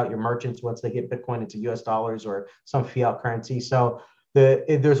to pay out your merchants once they get Bitcoin into US dollars or some fiat currency. So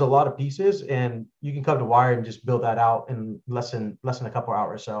there's a lot of pieces, and you can come to Wire and just build that out in less than a couple of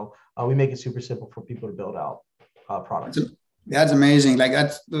hours. So we make it super simple for people to build out products. That's amazing. Like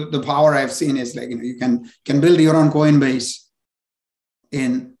that's the power I've seen is like, you can build your own Coinbase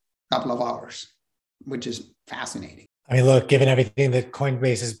in a couple of hours, which is fascinating. I mean, look, given everything that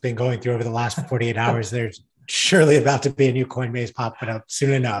Coinbase has been going through over the last 48 hours, there's surely about to be a new Coinbase popping up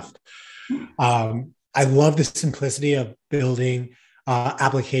soon enough. I love the simplicity of building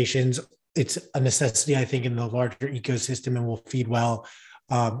applications. It's a necessity, I think, in the larger ecosystem, and will feed well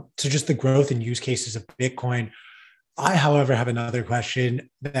to just the growth and use cases of Bitcoin. I, however, have another question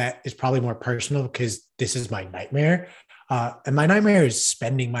that is probably more personal, because this is my nightmare. And my nightmare is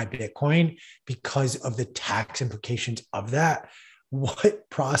spending my Bitcoin because of the tax implications of that. What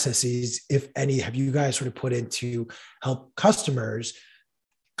processes, if any, have you guys sort of put in to help customers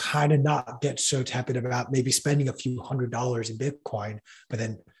kind of not get so tepid about maybe spending a few $100s in Bitcoin, but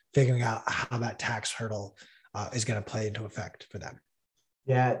then figuring out how that tax hurdle is going to play into effect for them?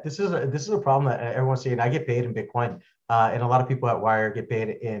 Yeah, this is a problem that everyone's seeing. I get paid in Bitcoin, and a lot of people at Wire get paid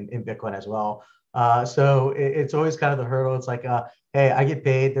in Bitcoin as well. So it's always kind of the hurdle. It's like, hey, I get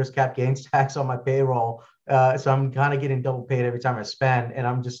paid. There's cap gains tax on my payroll, so I'm kind of getting double paid every time I spend, and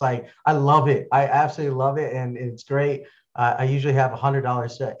I'm just like, I love it. I absolutely love it, and it's great. I usually have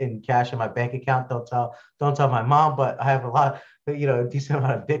 $100 in cash in my bank account. Don't tell my mom, but I have a decent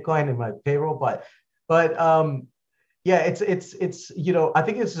amount of Bitcoin in my payroll. But yeah, it's I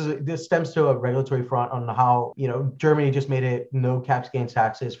think this stems to a regulatory front on how Germany just made it no caps gains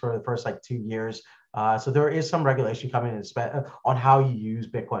taxes for the first like 2 years. So there is some regulation coming in on how you use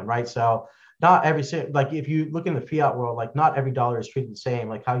Bitcoin, right? So not every like if you look in the fiat world, like not every dollar is treated the same.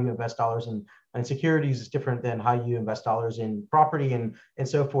 Like how you invest dollars in securities is different than how you invest dollars in property and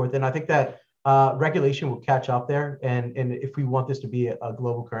so forth. And I think that regulation will catch up there. And if we want this to be a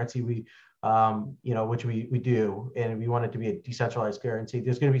global currency, which we do, and we want it to be a decentralized currency,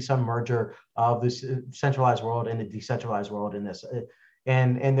 there's going to be some merger of this centralized world and the decentralized world in this.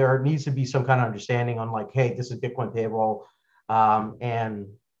 And there needs to be some kind of understanding on like, hey, this is Bitcoin payroll, and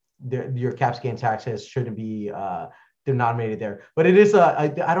your caps gain taxes shouldn't be denominated there. But it is I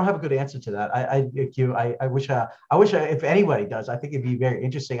don't have a good answer to that. I wish if anybody does, I think it'd be very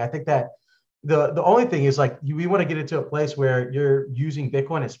interesting. I think that the only thing is like we want to get into a place where you're using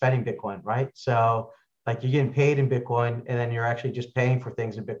Bitcoin and spending Bitcoin, right? So like you're getting paid in Bitcoin, and then you're actually just paying for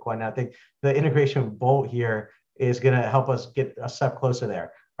things in Bitcoin. And I think the integration with Bolt here is going to help us get a step closer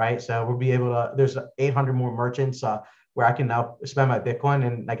there, right? So we'll be able to. There's 800 more merchants where I can now spend my Bitcoin,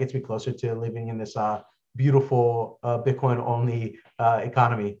 and that gets me closer to living in this beautiful Bitcoin-only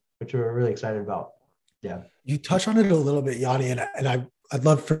economy, which we're really excited about. Yeah, you touched on it a little bit, Yanni, and I'd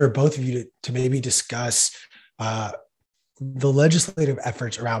love for both of you to maybe discuss the legislative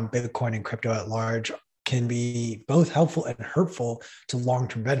efforts around Bitcoin and crypto at large can be both helpful and hurtful to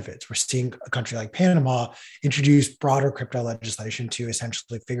long-term benefits. We're seeing a country like Panama introduce broader crypto legislation to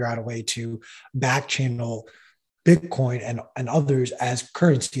essentially figure out a way to back channel Bitcoin and others as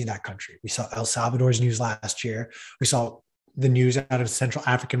currency in that country. We saw El Salvador's news last year. We saw the news out of Central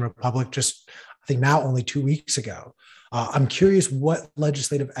African Republic just, I think now only 2 weeks ago. I'm curious what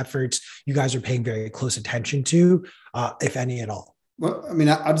legislative efforts you guys are paying very close attention to, if any at all. Well, I mean,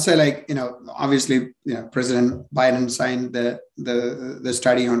 I'd say like, obviously, President Biden signed the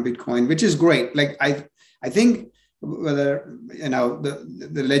study on Bitcoin, which is great. Like, I think whether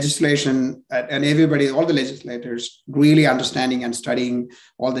the legislation and everybody, all the legislators really understanding and studying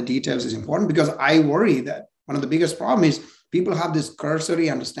all the details is important, because I worry that one of the biggest problems is people have this cursory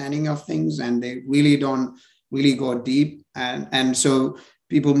understanding of things and they really don't really go deep, and so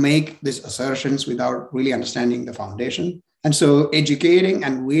people make these assertions without really understanding the foundation. And so educating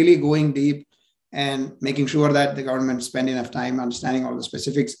and really going deep and making sure that the government spend enough time understanding all the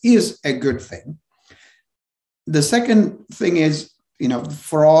specifics is a good thing. The second thing is,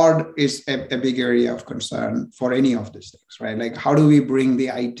 fraud is a big area of concern for any of these things, right? Like, how do we bring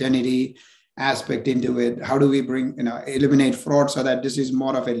the identity aspect into it? How do we eliminate fraud so that this is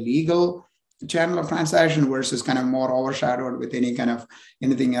more of a legal channel of transaction versus kind of more overshadowed with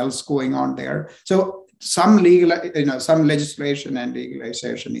anything else going on there? So some legislation and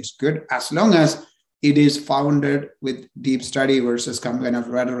legalization is good as long as it is founded with deep study versus kind of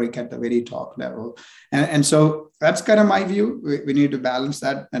rhetoric at the very top level. And so that's kind of my view. We need to balance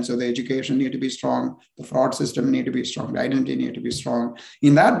that. And so the education need to be strong, the fraud system need to be strong, the identity need to be strong.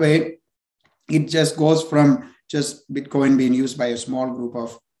 In that way, it just goes from just Bitcoin being used by a small group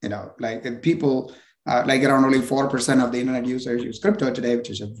of, people, like around only 4% of the internet users use crypto today,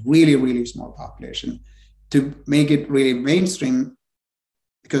 which is a really, really small population, to make it really mainstream,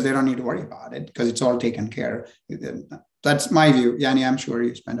 because they don't need to worry about it because it's all taken care of. That's my view. Yanni, I'm sure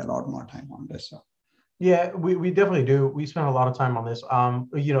you spend a lot more time on this. So. Yeah, we definitely do. We spend a lot of time on this. So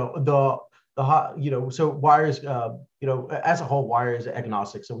Wire is, as a whole, Wire is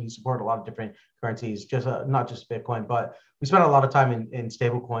agnostic. So we support a lot of different currencies, not just Bitcoin, but we spend a lot of time in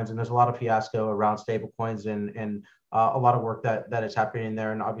stable coins, and there's a lot of fiasco around stable coins and a lot of work that is happening in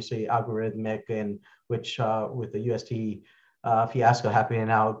there. And obviously algorithmic, and which with the UST fiasco happening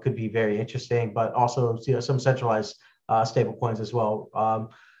now could be very interesting, but also some centralized stable coins as well.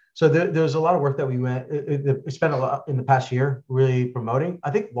 So there's a lot of work that we spent a lot in the past year really promoting. I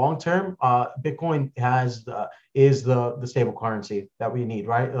think long term, Bitcoin is the stable currency that we need,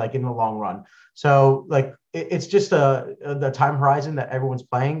 right? Like in the long run. So like it's just the time horizon that everyone's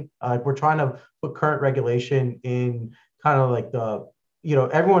playing. We're trying to put current regulation in kind of like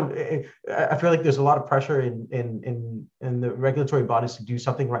everyone. I feel like there's a lot of pressure in the regulatory bodies to do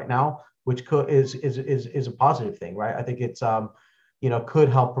something right now, which is a positive thing, right? I think it's could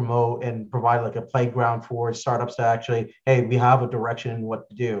help promote and provide like a playground for startups to actually, hey, we have a direction in what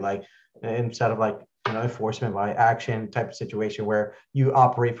to do, like instead of like enforcement by action type of situation where you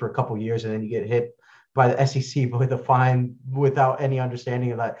operate for a couple of years and then you get hit by the SEC with a fine without any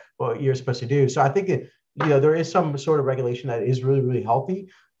understanding of that what you're supposed to do. So I think there is some sort of regulation that is really, really healthy.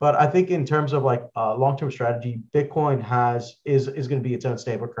 But I think in terms of like long-term strategy, Bitcoin is going to be its own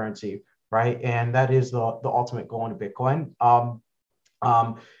stable currency, right? And that is the ultimate goal in Bitcoin.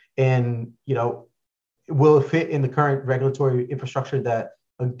 Will it fit in the current regulatory infrastructure that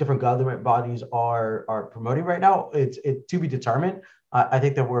different government bodies are promoting right now? It's to be determined. I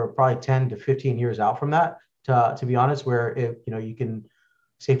think that we're probably 10 to 15 years out from that, to be honest, where you can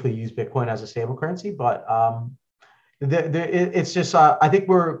safely use Bitcoin as a stable currency. But it's just I think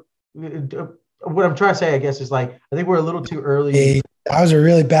what I'm trying to say, I guess, is like I think we're a little too early. Hey, that was a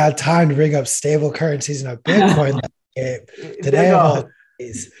really bad time to bring up stable currencies in a Bitcoin today.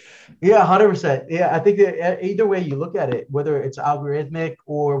 Yeah, 100%. Yeah, I think that either way you look at it, whether it's algorithmic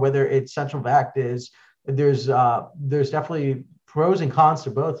or whether it's central backed, there's definitely pros and cons to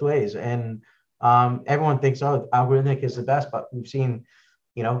both ways. And everyone thinks, algorithmic is the best, but we've seen,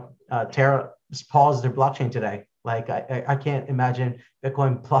 Terra paused their blockchain today. Like I can't imagine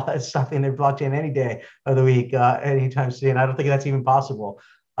Bitcoin stopping their blockchain any day of the week, anytime soon. I don't think that's even possible.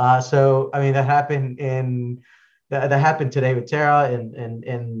 So I mean, that happened that happened today with Terra,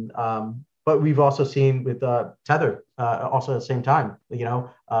 but we've also seen with Tether also at the same time.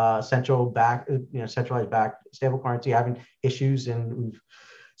 Centralized backed stable currency having issues, and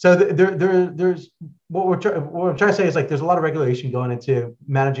there's what I'm trying to say is like there's a lot of regulation going into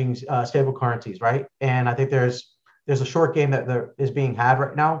managing stable currencies, right? And I think there's a short game that there is being had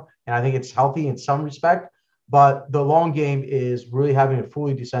right now, and I think it's healthy in some respect. But the long game is really having a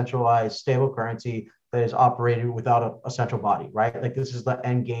fully decentralized stable currency that is operated without a central body, right? Like this is the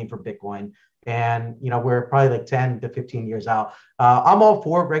end game for Bitcoin. And, we're probably like 10 to 15 years out. I'm all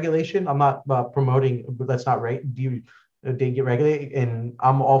for regulation. I'm not promoting, let's not get regulated. And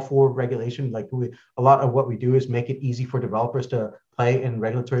I'm all for regulation. Like a lot of what we do is make it easy for developers to play in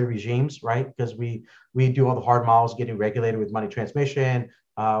regulatory regimes, right? Because we do all the hard models getting regulated with money transmission,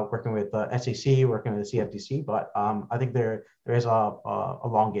 working with the SEC, working with the CFTC. But I think there is a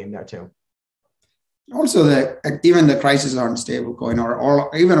long game there too. Also, even the crisis on stablecoin or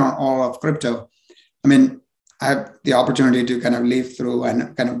even on all of crypto, I mean, have the opportunity to kind of live through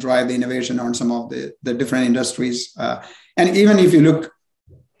and kind of drive the innovation on some of the different industries. And even if you look,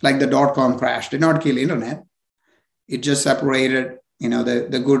 like the dot-com crash did not kill internet. It just separated,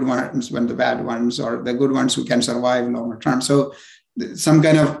 the good ones from the bad ones, or the good ones who can survive longer term. So some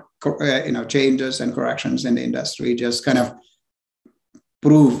kind of, changes and corrections in the industry just kind of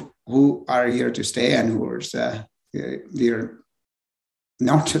prove who are here to stay and who are here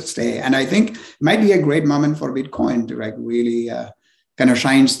not to stay. And I think it might be a great moment for Bitcoin to really kind of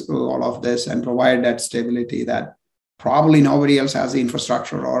shines through all of this and provide that stability that probably nobody else has the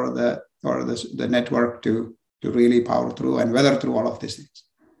infrastructure or the network to really power through and weather through all of these things.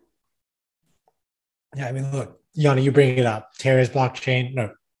 Yeah, I mean, look, Yanni, you bring it up.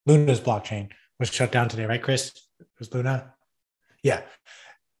 Luna's blockchain was shut down today, right, Chris? It was Luna? Yeah.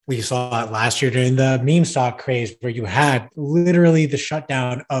 We saw it last year during the meme stock craze, where you had literally the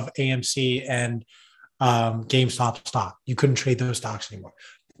shutdown of AMC and GameStop stock. You couldn't trade those stocks anymore.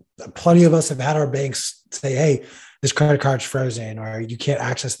 Plenty of us have had our banks say, hey, this credit card's frozen, or you can't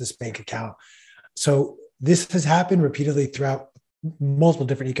access this bank account. So this has happened repeatedly throughout multiple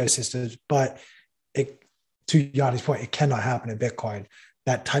different ecosystems, but to Yanni's point, it cannot happen in Bitcoin.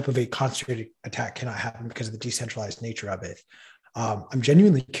 That type of a concentrated attack cannot happen because of the decentralized nature of it. I'm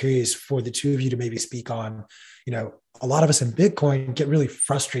genuinely curious for the two of you to maybe speak on, a lot of us in Bitcoin get really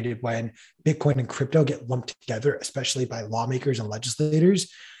frustrated when Bitcoin and crypto get lumped together, especially by lawmakers and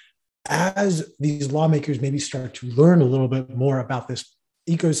legislators. As these lawmakers maybe start to learn a little bit more about this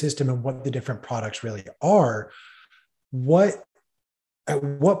ecosystem and what the different products really are, at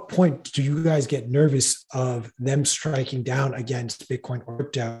what point do you guys get nervous of them striking down against Bitcoin or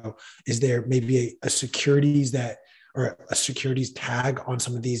crypto? Is there maybe a securities tag on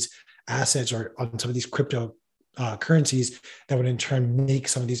some of these assets or on some of these crypto currencies that would in turn make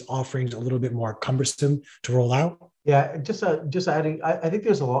some of these offerings a little bit more cumbersome to roll out? Yeah, just adding, I think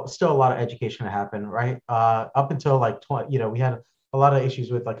there's still a lot of education to happen, right? Up until we had a lot of issues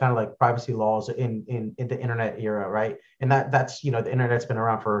with privacy laws in the internet era, right? And that's the internet's been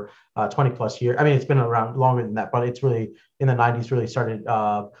around for 20 plus years. I mean, it's been around longer than that, but it's really in the 90s really started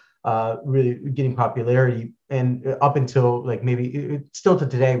really getting popularity. And up until still to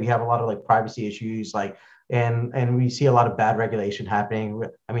today, we have a lot of privacy issues, and we see a lot of bad regulation happening.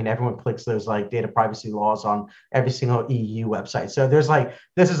 I mean, everyone clicks those data privacy laws on every single EU website. So there's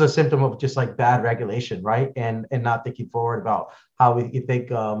this is a symptom of just bad regulation, right? And not thinking forward about how we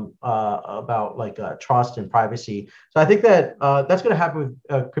think about trust and privacy. So I think that that's going to happen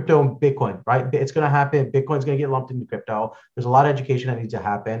with crypto and Bitcoin, right? It's going to happen. Bitcoin's going to get lumped into crypto. There's a lot of education that needs to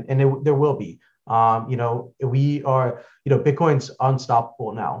happen, and there will be. We are, Bitcoin's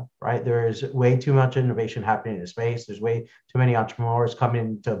unstoppable now, right? There's way too much innovation happening in the space. There's way too many entrepreneurs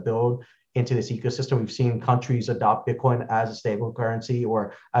coming to build into this ecosystem. We've seen countries adopt Bitcoin as a stable currency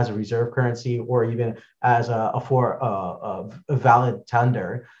or as a reserve currency, or even as a valid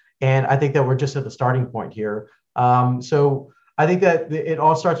tender. And I think that we're just at the starting point here. So I think that it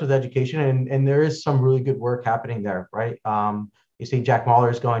all starts with education, and there is some really good work happening there, right? You see Jack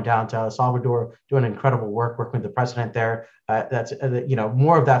Mallers going down to El Salvador, doing incredible work, working with the president there. That's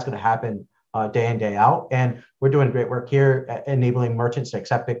more of that's going to happen day in, day out. And we're doing great work here, enabling merchants to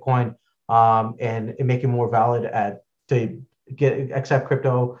accept Bitcoin and making more valid to accept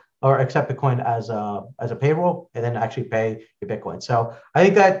crypto or accept Bitcoin as a payroll, and then actually pay your Bitcoin. So I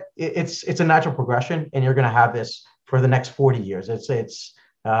think that it's a natural progression, and you're going to have this for the next 40 years. It's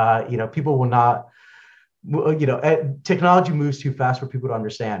people will not. Technology moves too fast for people to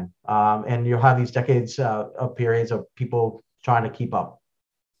understand. And you'll have these decades of periods of people trying to keep up.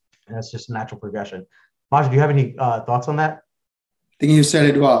 And that's just a natural progression. Maj, do you have any thoughts on that? I think you said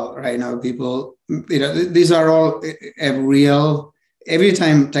it well. Right now, people, these are all every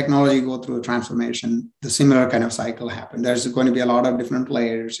time technology go through a transformation, the similar kind of cycle happen. There's going to be a lot of different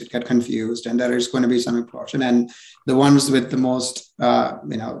players. It get confused, and there is going to be some implosion. And the ones with the most,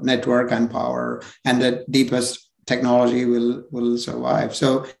 network and power and the deepest technology will survive.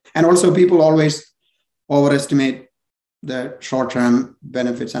 So, and also people always overestimate the short-term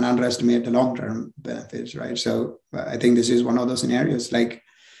benefits and underestimate the long-term benefits, right? So I think this is one of those scenarios.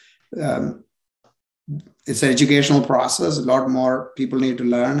 It's an educational process. A lot more people need to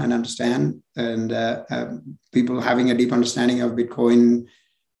learn and understand, and people having a deep understanding of Bitcoin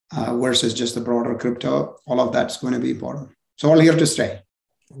versus just the broader crypto. All of that's going to be important. So all here to stay.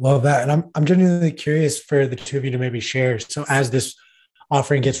 Love that. And I'm genuinely curious for the two of you to maybe share. So as this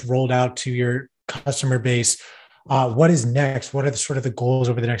offering gets rolled out to your customer base, what is next? What are the goals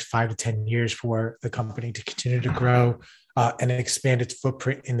over the next 5 to 10 years for the company to continue to grow and expand its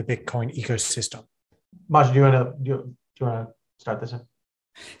footprint in the Bitcoin ecosystem? Maj, do you want to start this?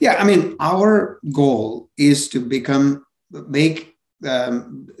 Yeah, I mean, our goal is to make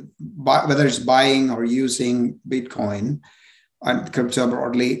whether it's buying or using Bitcoin and crypto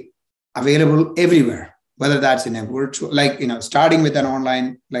broadly available everywhere, whether that's in a virtual, starting with an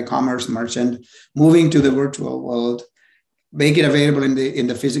online like commerce merchant, moving to the virtual world, make it available in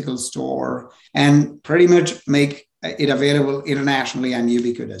the physical store, and pretty much make it available internationally and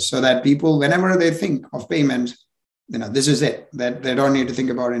ubiquitous, so that people, whenever they think of payment, this is it. That they don't need to think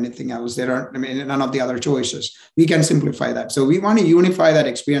about anything else. None of the other choices. We can simplify that. So we want to unify that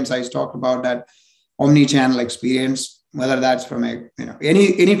experience. I talked about that omni-channel experience, whether that's from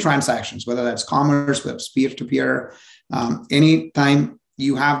any transactions, whether that's commerce, whether it's peer-to-peer. Anytime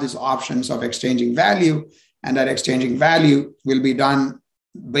you have these options of exchanging value, and that exchanging value will be done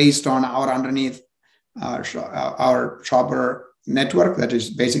based on our underneath our shopper network, that is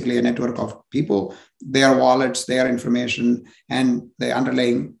basically a network of people, their wallets, their information, and the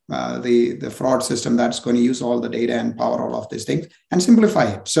underlying the fraud system that's going to use all the data and power all of these things and simplify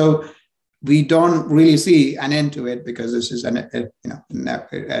it. So we don't really see an end to it, because this is a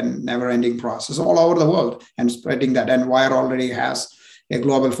never-ending process all over the world, and spreading that. And Wire already has a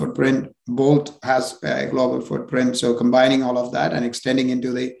global footprint. Bolt has a global footprint. So combining all of that and extending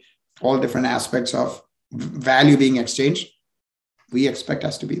into all different aspects of value being exchanged, we expect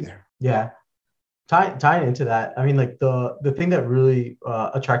us to be there. Yeah. Tying into that, I mean, like the thing that really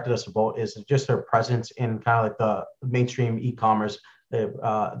attracted us to Bolt is just their presence in kind of like the mainstream e-commerce,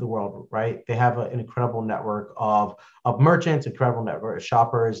 the world, right? They have an incredible network of merchants, incredible network of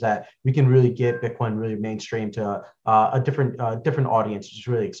shoppers, that we can really get Bitcoin really mainstream to a different audience, which is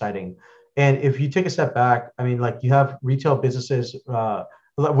really exciting. And if you take a step back, I mean, like you have retail businesses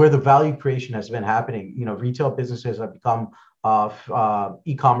where the value creation has been happening. Retail businesses have become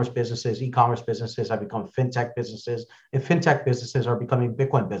e-commerce businesses have become fintech businesses, and fintech businesses are becoming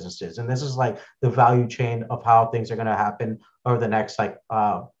Bitcoin businesses. And this is like the value chain of how things are going to happen over the next 5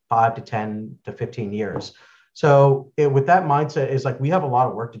 to 10 to 15 years. So with that mindset is like, we have a lot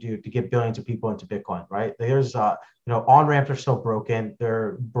of work to do to get billions of people into Bitcoin, right? There's, on-ramps are still broken. There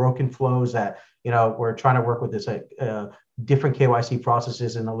are broken flows that, we're trying to work with this different KYC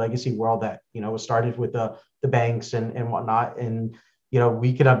processes in the legacy world that, was started with the banks and whatnot. And,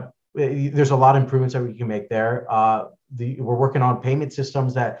 we could have, there's a lot of improvements that we can make there. We're working on payment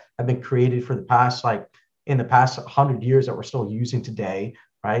systems that have been created for the past 100 years that we're still using today,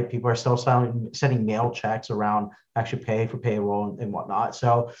 right? People are still sending mail checks around actually pay for payroll and whatnot.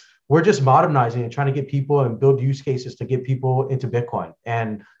 So we're just modernizing and trying to get people and build use cases to get people into Bitcoin.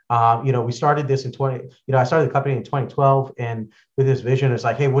 And we started this I started the company in 2012, and with this vision, it's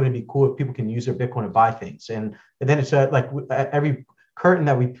like, hey, wouldn't it be cool if people can use their Bitcoin to buy things? And then it's like every curtain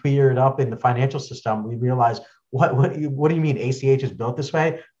that we cleared up in the financial system, we realized, what do you mean ACH is built this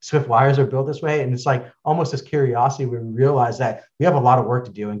way? Swift wires are built this way? And it's like almost this curiosity where we realize that we have a lot of work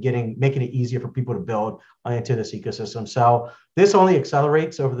to do in making it easier for people to build into this ecosystem. So this only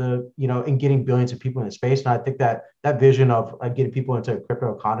accelerates over in getting billions of people in the space. And I think that vision of getting people into a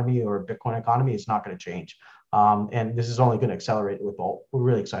crypto economy or Bitcoin economy is not going to change. And this is only going to accelerate with Bolt. We're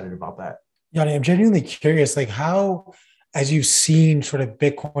really excited about that. Yanni, I'm genuinely curious, like how, as you've seen sort of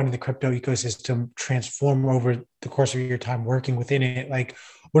Bitcoin and the crypto ecosystem transform over the course of your time working within it, like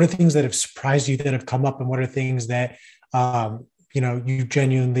what are things that have surprised you that have come up, and what are things that, you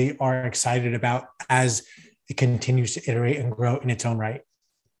genuinely are excited about as it continues to iterate and grow in its own right?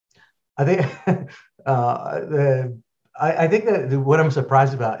 I think I think that what I'm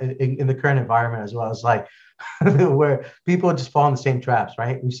surprised about in the current environment as well is like where people just fall in the same traps,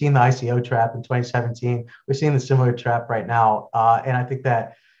 right? We've seen the ICO trap in 2017. We're seeing the similar trap right now. And I think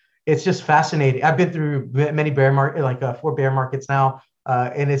that it's just fascinating. I've been through many bear market, 4 bear markets now.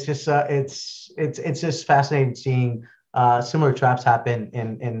 And it's just, it's just fascinating seeing similar traps happen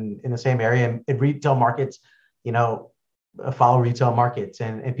in the same area. And in retail markets, follow retail markets,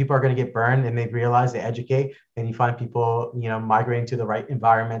 and people are going to get burned, and they realize, they educate, and you find people migrating to the right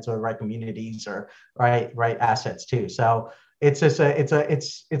environments or the right communities or right assets too. So it's just it's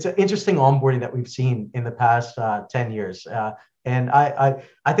an interesting onboarding that we've seen in the past 10 years, and I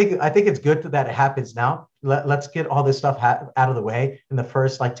think it's good that it happens now. Let's get all this stuff out of the way in the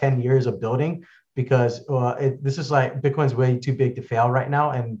first 10 years of building, because this is like Bitcoin's way too big to fail right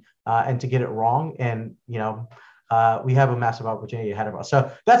now, and to get it wrong, and we have a massive opportunity ahead of us.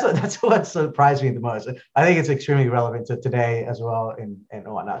 So that's what surprised me the most. I think it's extremely relevant to today as well, and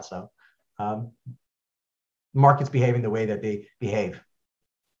whatnot. So markets behaving the way that they behave.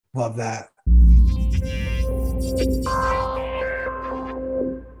 Love that.